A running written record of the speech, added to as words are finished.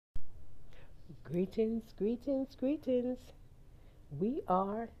Greetings, greetings, greetings. We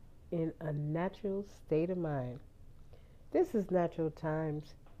are in a natural state of mind. This is Natural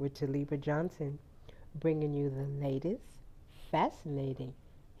Times with Taliba Johnson, bringing you the latest, fascinating,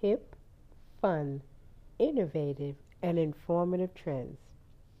 hip, fun, innovative, and informative trends.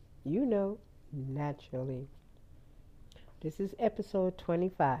 You know, naturally. This is episode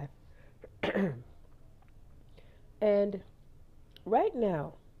 25. And right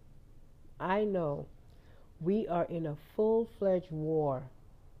now, I know we are in a full fledged war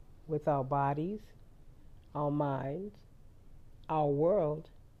with our bodies, our minds, our world,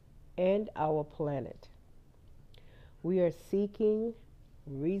 and our planet. We are seeking,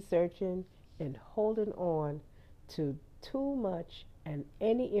 researching, and holding on to too much and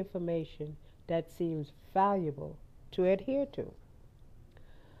any information that seems valuable to adhere to.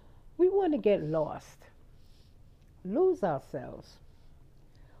 We want to get lost, lose ourselves,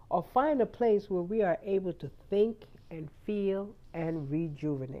 or find a place where we are able to think and feel and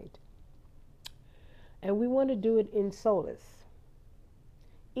rejuvenate. And we want to do it in solace,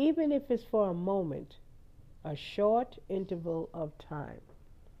 even if it's for a moment, a short interval of time,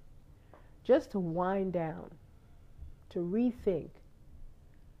 just to wind down, to rethink,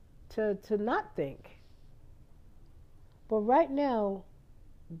 to not think. But right now,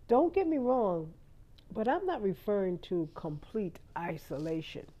 don't get me wrong, but I'm not referring to complete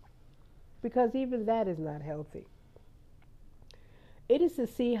isolation, because even that is not healthy. It is to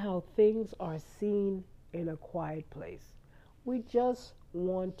see how things are seen in a quiet place. We just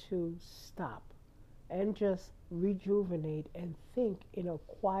want to stop and just rejuvenate and think in a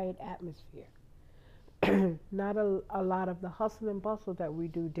quiet atmosphere. Not a lot of the hustle and bustle that we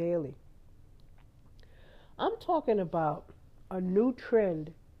do daily. I'm talking about a new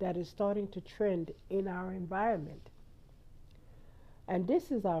trend that is starting to trend in our environment. And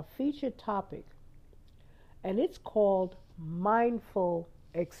this is our featured topic, and it's called mindful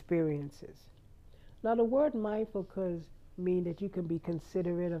experiences. Now, the word mindful could mean that you can be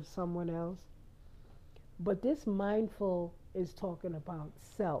considerate of someone else, but this mindful is talking about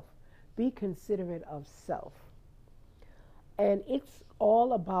self. Be considerate of self. And it's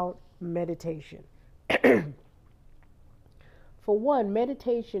all about meditation. For one,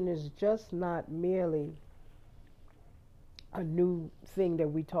 meditation is just not merely a new thing that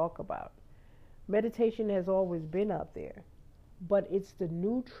we talk about. Meditation has always been out there, but it's the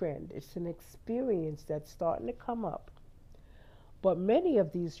new trend. It's an experience that's starting to come up. But many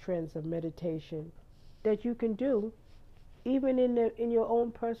of these trends of meditation that you can do even in your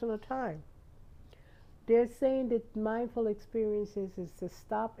own personal time. They're saying that mindful experiences is to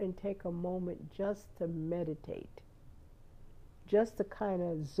stop and take a moment just to meditate, just to kind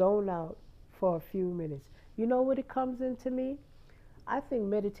of zone out for a few minutes. You know what it comes into me? I think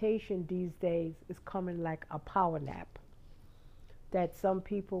meditation these days is coming like a power nap. That some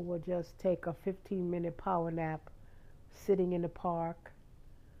people will just take a 15-minute power nap sitting in the park,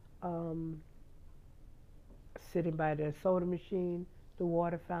 sitting by the soda machine, the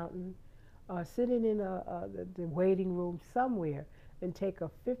water fountain, sitting in the waiting room somewhere and take a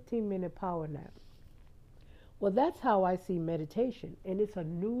 15-minute power nap. Well, that's how I see meditation, and it's a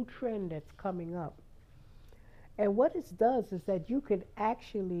new trend that's coming up. And what it does is that you can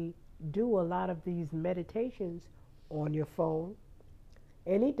actually do a lot of these meditations on your phone,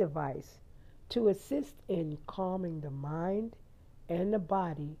 any device, to assist in calming the mind and the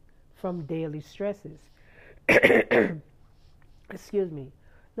body from daily stresses. Excuse me.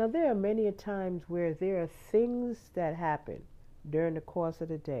 Now, there are many times where there are things that happen during the course of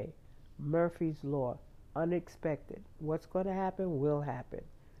the day. Murphy's Law, unexpected. What's going to happen will happen,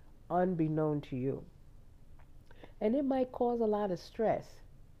 unbeknown to you. And it might cause a lot of stress.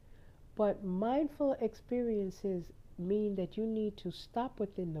 But mindful experiences mean that you need to stop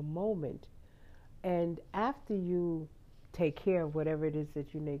within the moment. And after you take care of whatever it is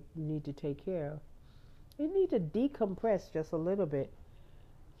that you need to take care of, you need to decompress just a little bit.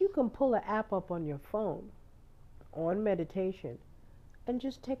 You can pull an app up on your phone on meditation and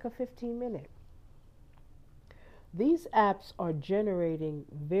just take a 15-minute. These apps are generating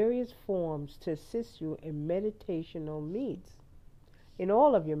various forms to assist you in meditational needs, in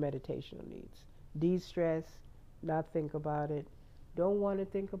all of your meditational needs. De-stress, not think about it, don't want to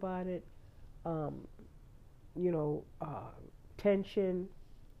think about it, um, tension,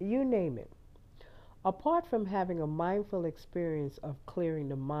 you name it. Apart from having a mindful experience of clearing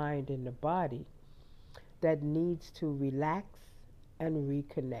the mind and the body that needs to relax and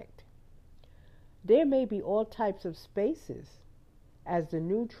reconnect, there may be all types of spaces as the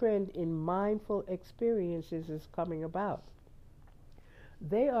new trend in mindful experiences is coming about.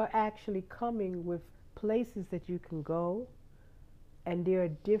 They are actually coming with places that you can go, and there are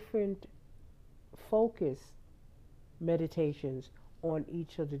different focus meditations on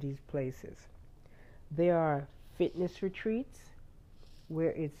each of these places. There are fitness retreats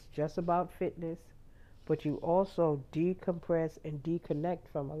where it's just about fitness, but you also decompress and disconnect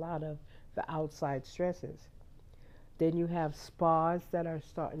from a lot of the outside stresses. Then you have spas that are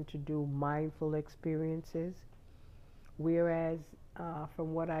starting to do mindful experiences, whereas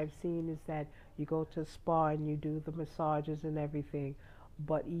from what I've seen is that you go to a spa and you do the massages and everything,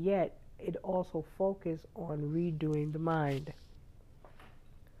 but yet it also focuses on redoing the mind.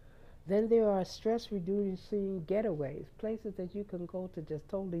 Then there are stress reducing getaways, places that you can go to just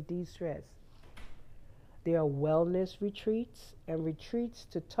totally de-stress. There are wellness retreats and retreats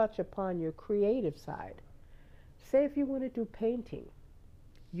to touch upon your creative side. Say if you want to do painting,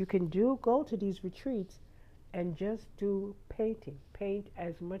 you can go to these retreats and just do painting. Paint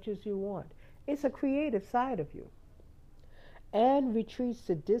as much as you want. It's a creative side of you. And retreats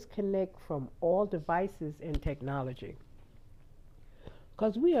to disconnect from all devices and technology.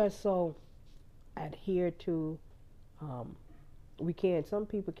 Because we are so adhered to, some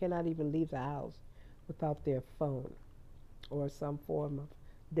people cannot even leave the house without their phone or some form of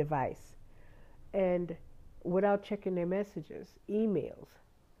device. And without checking their messages, emails.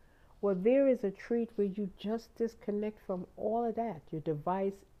 Well, there is a treat where you just disconnect from all of that, your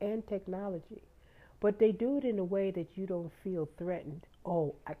device and technology. But they do it in a way that you don't feel threatened.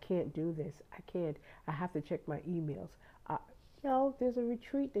 Oh, I can't do this. I have to check my emails. No, there's a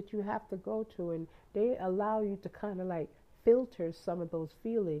retreat that you have to go to, and they allow you to kind of like filter some of those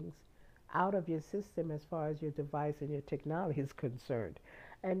feelings out of your system as far as your device and your technology is concerned.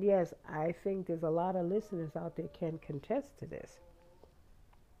 And yes, I think there's a lot of listeners out there can contest to this.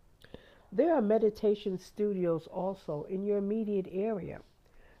 There are meditation studios also in your immediate area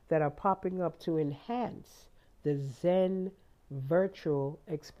that are popping up to enhance the Zen virtual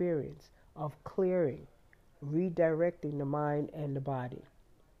experience of clearing, redirecting the mind and the body.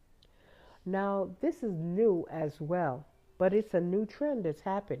 Now, this is new as well, but it's a new trend that's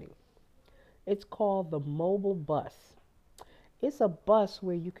happening. It's called the mobile bus. It's a bus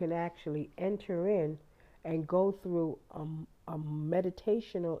where you can actually enter in and go through a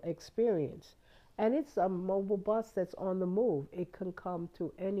meditational experience. And it's a mobile bus that's on the move. It can come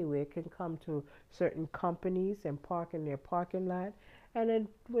to anywhere. It can come to certain companies and park in their parking lot. And then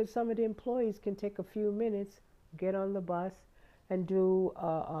with some of the employees can take a few minutes, get on the bus, and do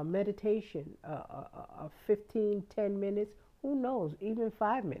a meditation, 15, 10 minutes, who knows, even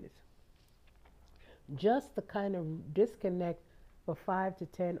 5 minutes. Just to kind of disconnect for 5 to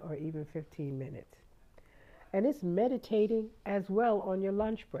 10 or even 15 minutes. And it's meditating as well on your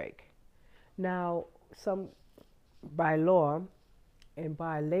lunch break. Now, by law and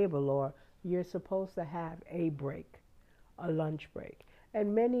by labor law, you're supposed to have a break, a lunch break.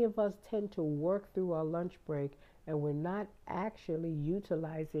 And many of us tend to work through our lunch break and we're not actually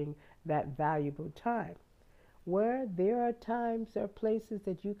utilizing that valuable time. Where there are places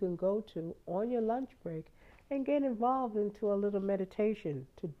that you can go to on your lunch break and get involved into a little meditation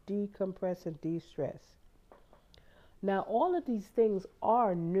to decompress and de-stress. Now, all of these things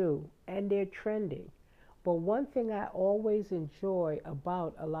are new and they're trending. But one thing I always enjoy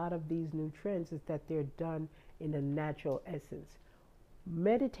about a lot of these new trends is that they're done in a natural essence.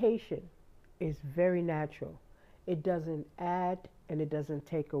 Meditation is very natural. It doesn't add and it doesn't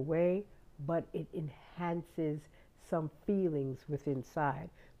take away, but it enhances some feelings within inside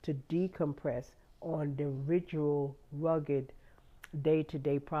to decompress on the ritual, rugged,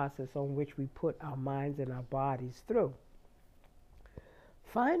 day-to-day process on which we put our minds and our bodies through.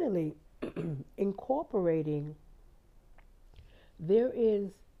 Finally, incorporating, there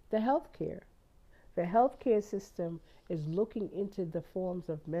is the healthcare. The healthcare system is looking into the forms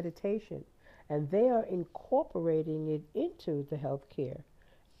of meditation, and they are incorporating it into the healthcare,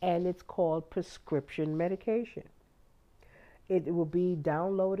 and it's called prescription medication. It will be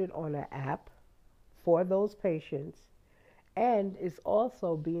downloaded on an app for those patients, and is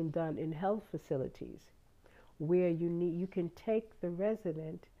also being done in health facilities where you can take the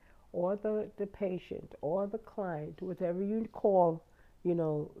resident or the patient or the client, whatever you call,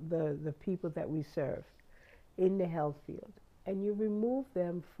 the people that we serve in the health field, and you remove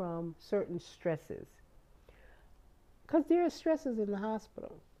them from certain stresses. Because there are stresses in the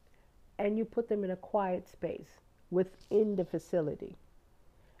hospital, and you put them in a quiet space within the facility,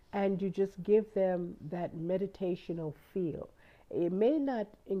 and you just give them that meditational feel. It may not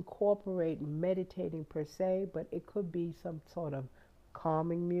incorporate meditating per se, but it could be some sort of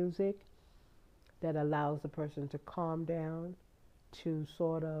calming music that allows the person to calm down to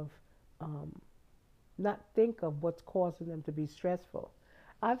sort of not think of what's causing them to be stressful.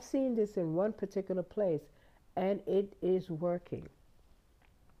 I've seen this in one particular place, and it is working.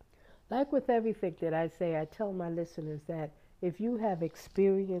 Like with everything that I say, I tell my listeners that if you have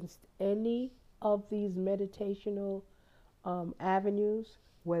experienced any of these meditational avenues,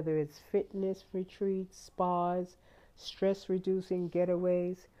 whether it's fitness retreats, spas, stress reducing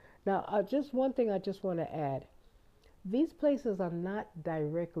getaways. Now, just one thing I just want to add, these places are not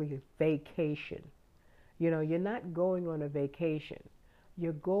directly vacation. You're not going on a vacation.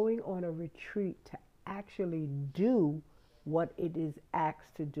 You're going on a retreat to actually do what it is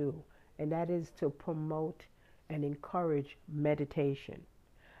asked to do, and that is to promote and encourage meditation,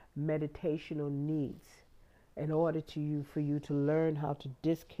 meditational needs, in order for you to learn how to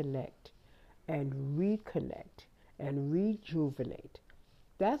disconnect and reconnect and rejuvenate.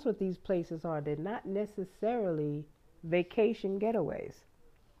 That's what these places are. They're not necessarily vacation getaways.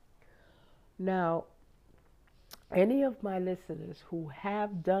 Now, any of my listeners who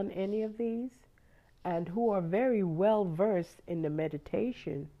have done any of these and who are very well versed in the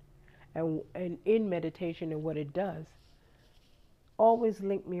meditation and in meditation and what it does, always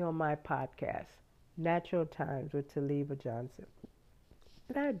link me on my podcast, Natural Times with Taliba Johnson.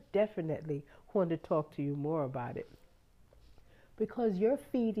 And I definitely want to talk to you more about it, because you're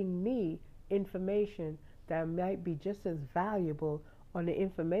feeding me information that might be just as valuable on the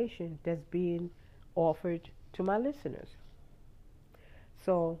information that's being offered to my listeners.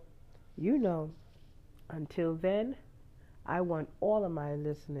 So, until then, I want all of my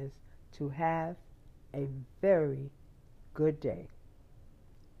listeners to have a very good day.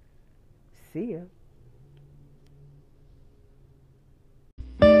 See ya.